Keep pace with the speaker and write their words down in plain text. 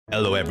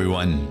Hello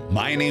everyone,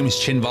 my name is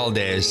Chin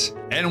Valdez,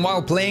 and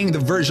while playing the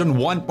version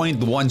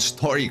 1.1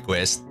 story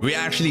quest, we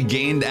actually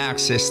gained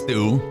access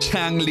to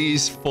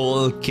Changli's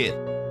full kit.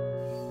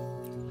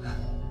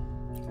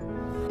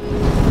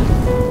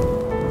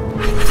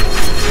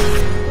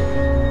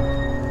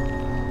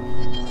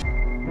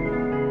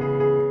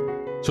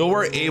 So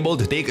we're able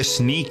to take a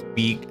sneak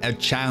peek at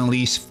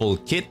Changli's full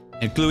kit,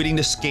 including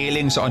the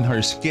scalings on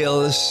her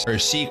skills, her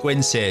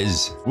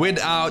sequences,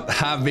 without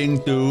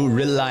having to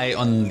rely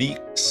on leaks.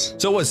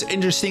 So what's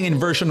interesting in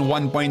version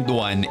 1.1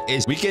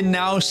 is we can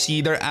now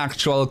see their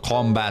actual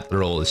combat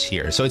roles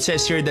here. So it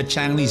says here that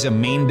Changli is a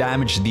main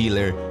damage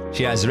dealer.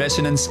 She has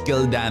resonance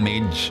skill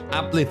damage,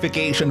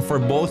 amplification for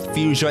both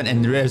fusion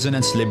and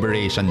resonance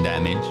liberation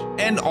damage,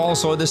 and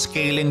also the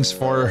scalings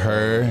for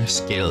her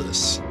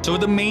skills. So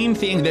the main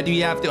thing that we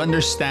have to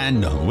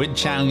understand with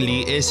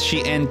Changli is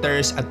she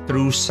enters a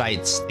true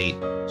sight state.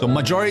 So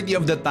majority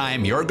of the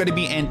time, you're going to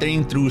be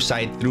entering true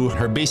sight through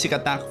her basic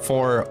attack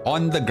 4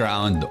 on the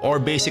ground or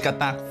basic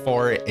attack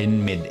 4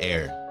 in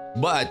mid-air.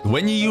 But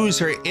when you use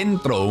her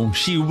intro,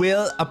 she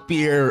will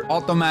appear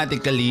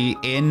automatically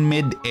in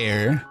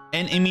mid-air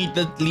and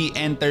immediately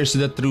enters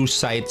the true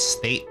sight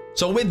state.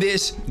 So with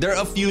this, there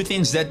are a few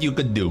things that you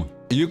could do.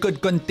 You could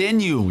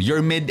continue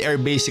your mid-air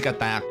basic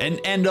attack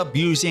and end up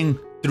using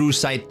true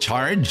sight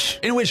charge,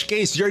 in which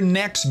case your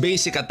next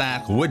basic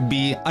attack would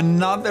be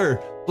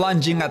another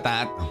plunging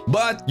attack,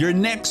 but your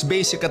next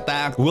basic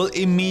attack will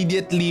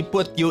immediately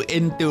put you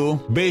into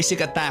basic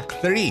attack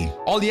 3.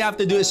 All you have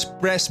to do is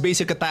press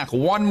basic attack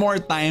one more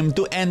time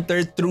to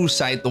enter true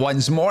sight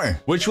once more,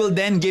 which will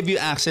then give you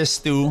access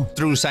to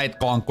true sight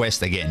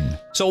conquest again.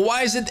 So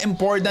why is it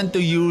important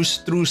to use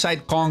true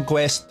sight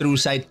conquest, true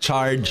sight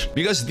charge?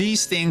 Because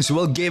these things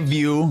will give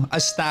you a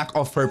stack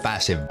of her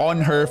passive on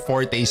her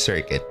forte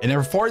circuit. And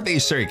her forte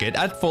circuit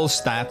at full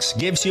stacks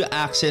gives you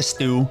access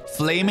to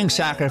flaming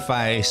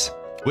sacrifice,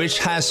 which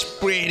has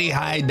pretty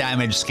high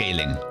damage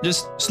scaling,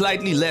 just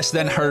slightly less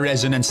than her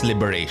resonance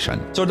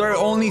liberation. So there are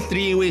only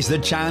 3 ways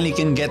that Changli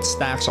can get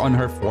stacks on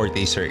her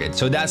forte circuit.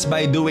 So that's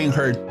by doing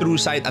her true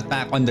sight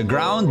attack on the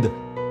ground,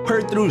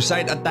 her true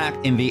sight attack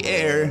in the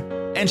air,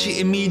 and she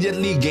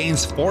immediately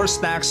gains 4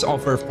 stacks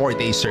of her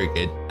forte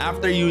circuit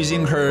after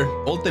using her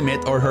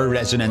ultimate or her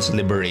resonance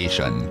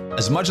liberation.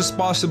 As much as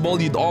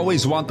possible, you'd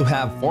always want to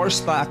have 4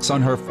 stacks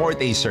on her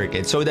forte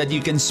circuit so that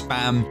you can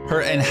spam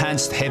her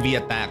enhanced heavy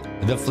attack,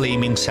 the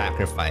flaming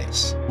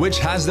sacrifice, which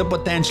has the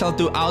potential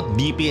to out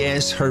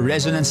DPS her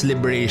resonance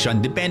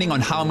liberation depending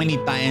on how many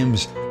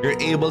times you're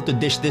able to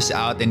dish this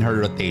out in her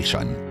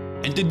rotation.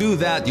 And to do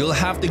that, you'll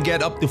have to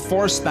get up to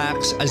 4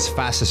 stacks as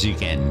fast as you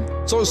can.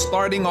 So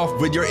starting off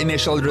with your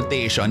initial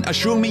rotation,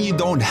 assuming you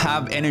don't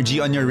have energy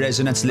on your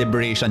resonance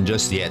liberation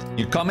just yet,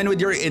 you come in with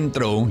your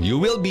intro, you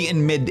will be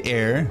in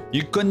mid-air,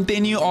 you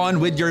continue on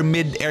with your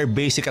mid-air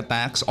basic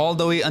attacks all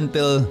the way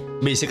until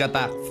basic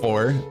attack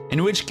 4,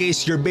 in which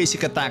case your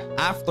basic attack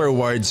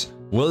afterwards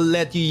will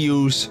let you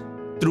use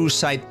true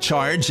sight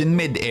charge in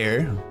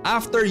mid-air.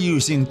 After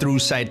using true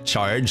sight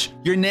charge,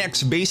 your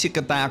next basic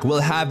attack will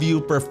have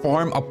you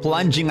perform a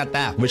plunging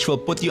attack which will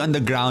put you on the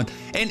ground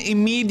and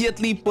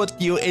immediately put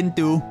you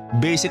into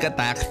basic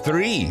attack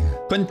 3.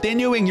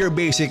 Continuing your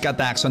basic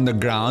attacks on the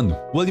ground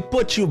will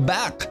put you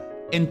back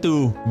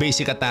into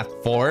basic attack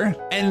 4,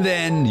 and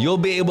then you'll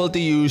be able to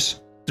use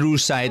true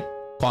sight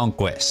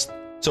conquest.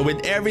 So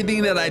with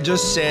everything that I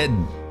just said,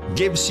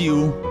 gives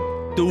you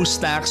 2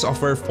 stacks of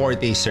her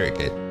forte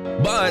circuit.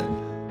 But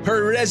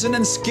her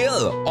resonance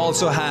skill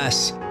also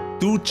has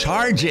 2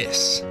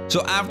 charges.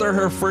 So after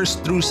her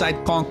first true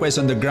sight conquest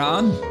on the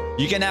ground,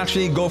 you can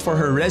actually go for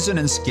her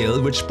resonance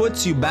skill, which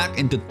puts you back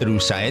into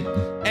true sight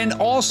and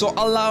also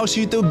allows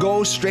you to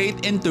go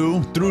straight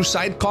into true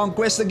sight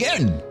conquest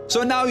again.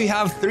 So now you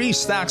have 3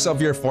 stacks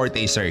of your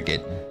forte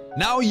circuit.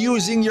 Now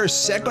using your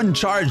second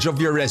charge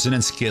of your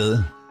resonance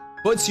skill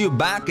puts you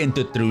back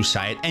into true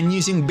sight, and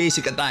using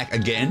basic attack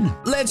again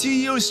lets you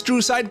use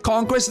true sight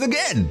conquest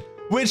again,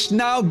 which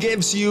now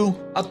gives you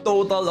a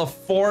total of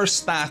 4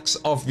 stacks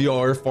of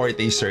your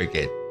forte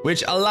circuit,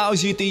 which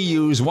allows you to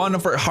use one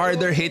of her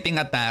harder hitting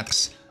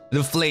attacks,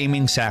 the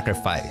flaming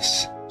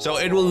sacrifice. So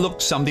it will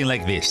look something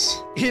like this.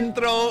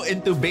 Intro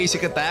into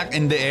basic attack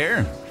in the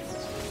air,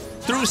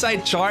 true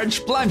sight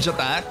charge, plunge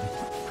attack,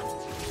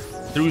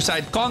 true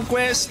sight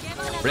conquest,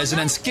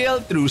 resonance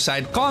skill, true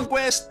sight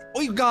conquest.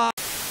 Oh god!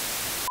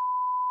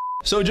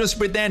 So just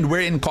pretend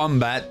we're in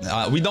combat.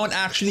 We don't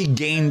actually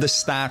gain the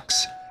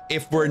stacks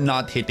if we're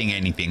not hitting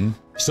anything.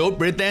 So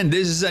pretend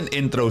this is an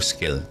intro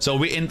skill. So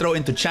we intro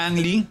into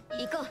Changli.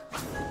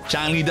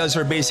 Changli does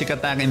her basic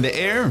attack in the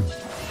air,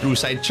 true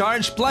sight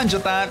charge, plunge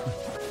attack,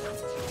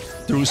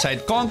 true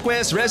sight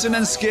conquest,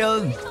 resonance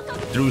skill,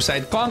 true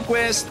sight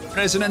conquest,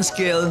 resonance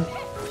skill,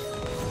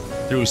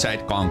 true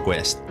sight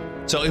conquest.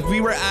 So if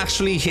we were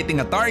actually hitting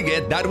a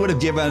target, that would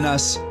have given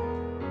us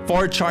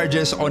 4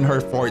 charges on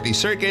her forte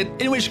circuit,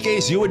 in which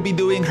case you would be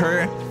doing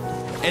her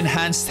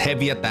enhanced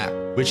heavy attack,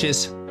 which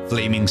is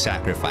flaming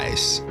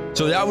sacrifice.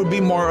 So that would be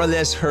more or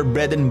less her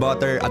bread and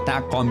butter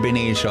attack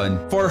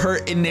combination for her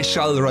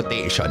initial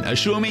rotation.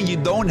 Assuming you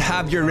don't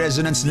have your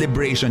Resonance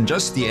Liberation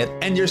just yet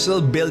and you're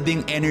still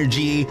building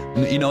energy,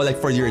 you know, like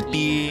for your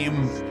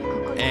team,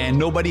 and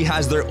nobody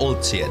has their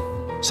ults yet.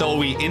 So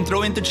we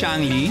intro into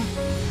Changli,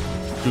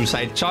 True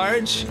Sight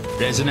Charge,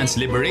 Resonance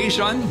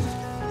Liberation,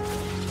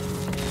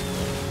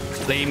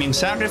 Flaming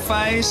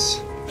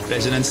Sacrifice,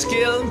 Resonance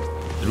Skill,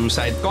 True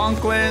Sight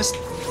Conquest,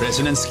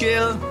 Resonance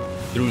Skill,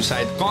 True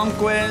Sight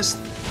Conquest,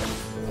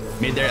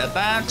 Mid-air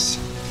attacks.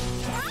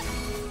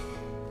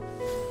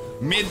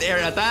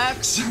 Mid-air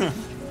attacks.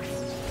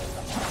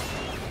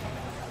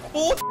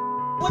 Put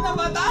mo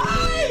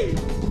namatay!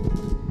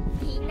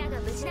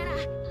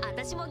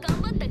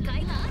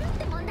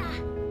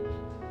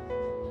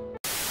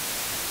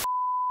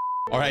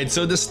 Alright,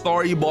 so the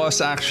story boss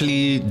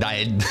actually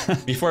died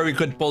before we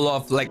could pull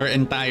off like our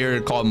entire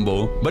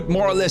combo. But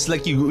more or less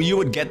like you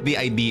would get the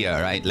idea,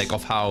 right? Like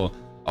of how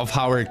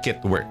her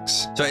kit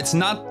works. So it's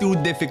not too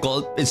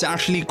difficult. It's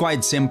actually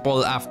quite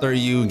simple after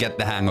you get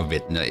the hang of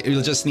it.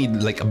 You'll just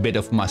need like a bit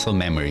of muscle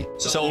memory.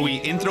 So we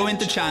intro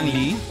into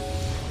Changli.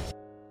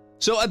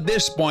 So at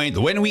this point,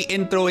 when we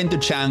intro into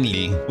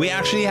Changli, we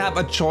actually have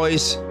a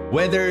choice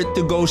whether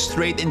to go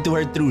straight into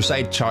her True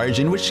Sight Charge,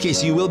 in which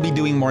case you will be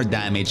doing more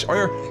damage,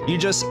 or you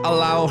just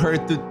allow her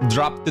to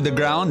drop to the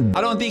ground.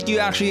 I don't think you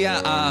actually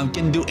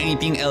can do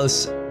anything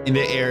else in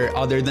the air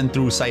other than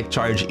True Sight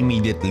Charge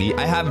immediately.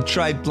 I have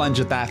tried plunge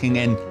attacking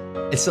and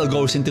it still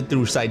goes into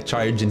True Sight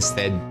Charge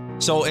instead.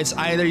 So it's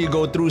either you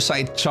go True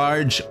Sight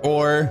Charge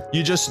or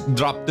you just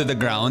drop to the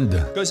ground.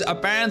 Because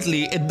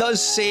apparently it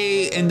does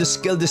say in the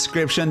skill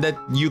description that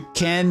you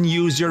can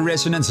use your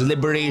Resonance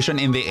Liberation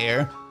in the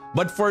air,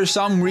 but for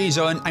some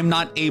reason I'm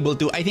not able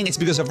to. I think it's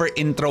because of her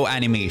intro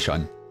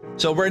animation.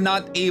 So we're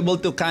not able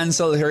to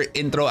cancel her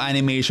intro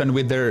animation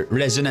with her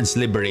Resonance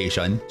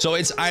Liberation. So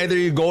it's either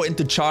you go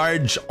into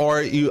charge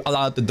or you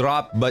allow it to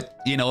drop. But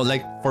you know,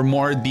 like for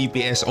more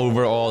DPS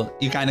overall,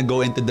 you kind of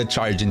go into the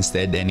charge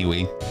instead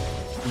anyway.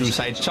 True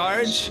Sight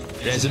Charge,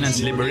 Resonance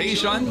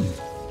Liberation,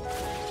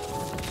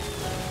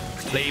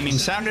 Flaming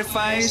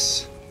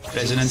Sacrifice,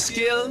 Resonance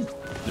Skill,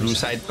 True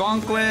Sight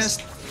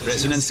Conquest,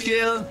 Resonance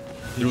Skill,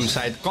 True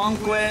Sight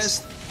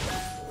Conquest,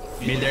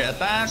 Mid-air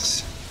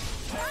attacks.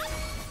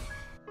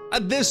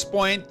 At this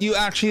point, you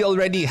actually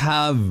already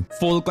have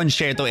full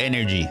Concerto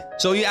energy.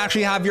 So you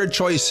actually have your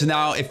choice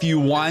now if you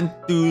want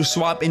to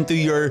swap into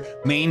your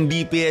main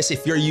DPS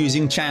if you're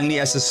using Changli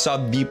as a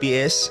sub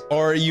DPS,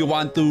 or you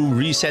want to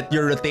reset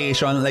your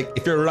rotation. Like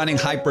if you're running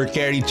Hyper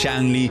Carry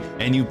Changli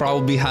and you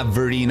probably have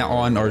Verena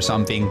on or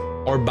something,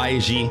 or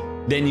Baiji,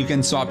 then you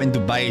can swap into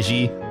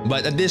Baiji.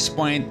 But at this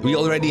point, we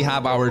already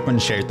have our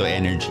Concerto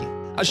energy.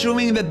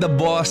 Assuming that the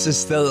boss is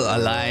still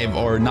alive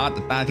or not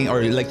attacking,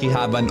 or like you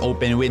have an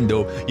open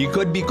window, you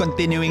could be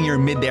continuing your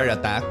mid-air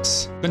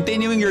attacks.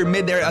 Continuing your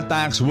mid-air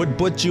attacks would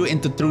put you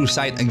into True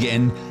Sight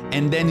again,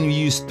 and then you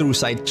use True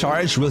Sight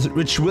Charge,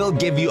 which will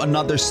give you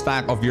another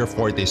stack of your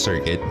Forte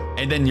Circuit.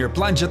 And then your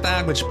plunge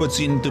attack, which puts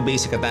you into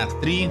basic attack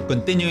 3.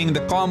 Continuing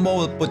the combo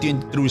will put you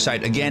into True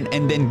Sight again,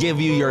 and then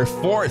give you your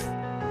 4th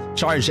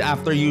charge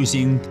after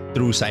using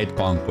True Sight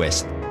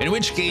Conquest. In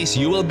which case,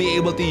 you will be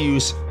able to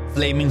use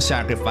Flaming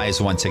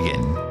Sacrifice once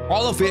again.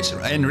 All of which,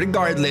 and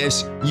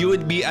regardless, you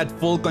would be at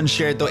full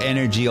Concerto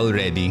energy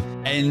already,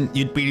 and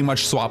you'd pretty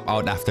much swap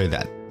out after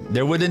that.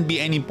 There wouldn't be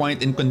any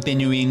point in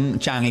continuing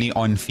Changli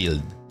on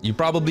field. You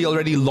probably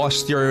already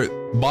lost your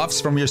buffs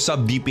from your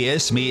sub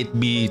DPS, may it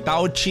be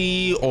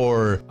Tauchi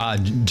or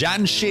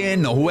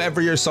Janshin or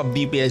whoever your sub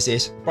DPS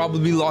is.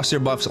 Probably lost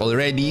your buffs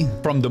already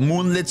from the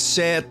Moonlit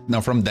set,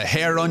 from the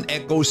Heron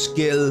Echo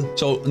skill.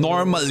 So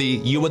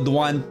normally you would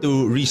want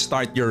to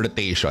restart your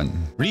rotation.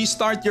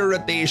 Restart your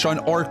rotation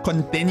or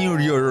continue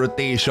your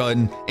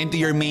rotation into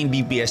your main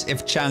DPS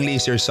if Changli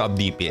is your sub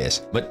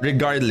DPS. But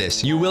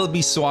regardless, you will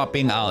be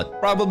swapping out.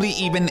 Probably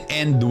even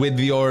end with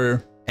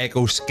your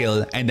Echo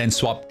skill and then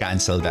swap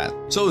cancel that.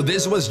 So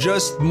this was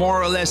just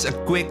more or less a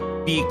quick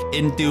peek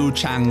into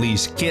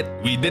Changli's kit.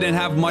 We didn't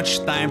have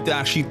much time to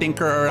actually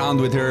tinker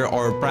around with her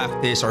or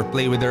practice or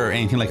play with her or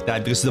anything like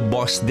that because the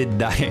boss did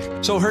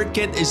die. So her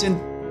kit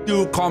isn't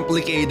too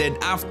complicated.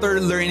 After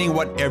learning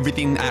what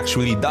everything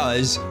actually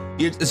does,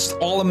 it's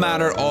all a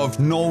matter of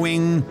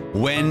knowing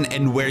when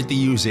and where to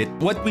use it.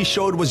 What we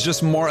showed was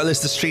just more or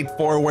less the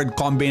straightforward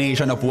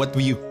combination of what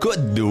you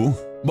could do.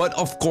 But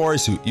of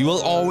course, you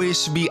will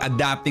always be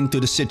adapting to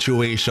the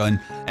situation,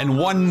 and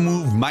one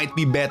move might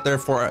be better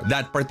for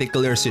that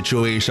particular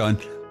situation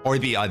or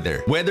the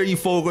other. Whether you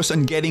focus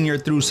on getting your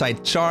True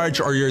Sight Charge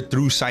or your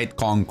True Sight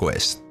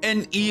Conquest,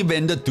 and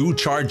even the 2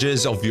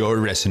 charges of your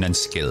Resonance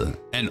skill.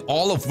 And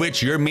all of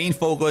which your main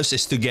focus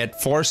is to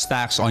get 4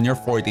 stacks on your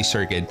Forte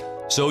Circuit,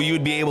 so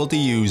you'd be able to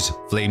use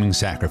Flaming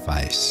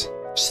Sacrifice.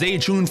 Stay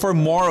tuned for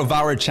more of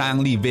our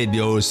Changli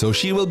videos. So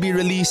she will be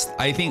released,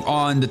 I think,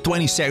 on the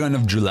 22nd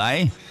of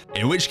July.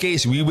 In which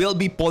case, we will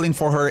be pulling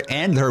for her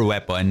and her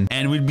weapon,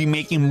 and we'll be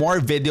making more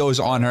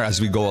videos on her as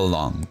we go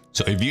along.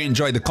 So if you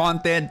enjoy the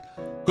content,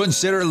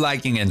 consider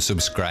liking and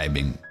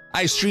subscribing.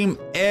 I stream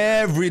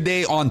every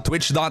day on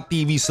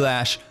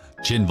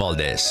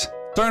twitch.tv/ChinValdez.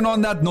 Turn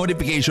on that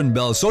notification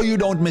bell so you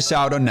don't miss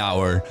out on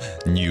our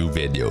new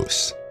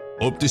videos.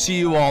 Hope to see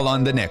you all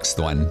on the next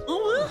one.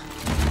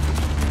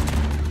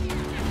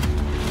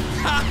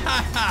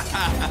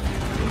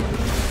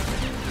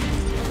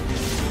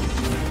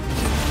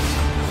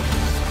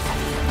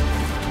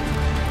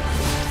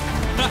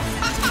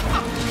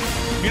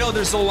 You know,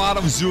 there's a lot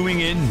of zooming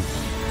in.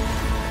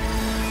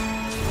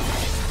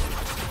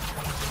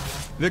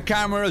 The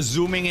camera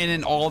zooming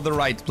in all the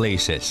right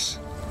places.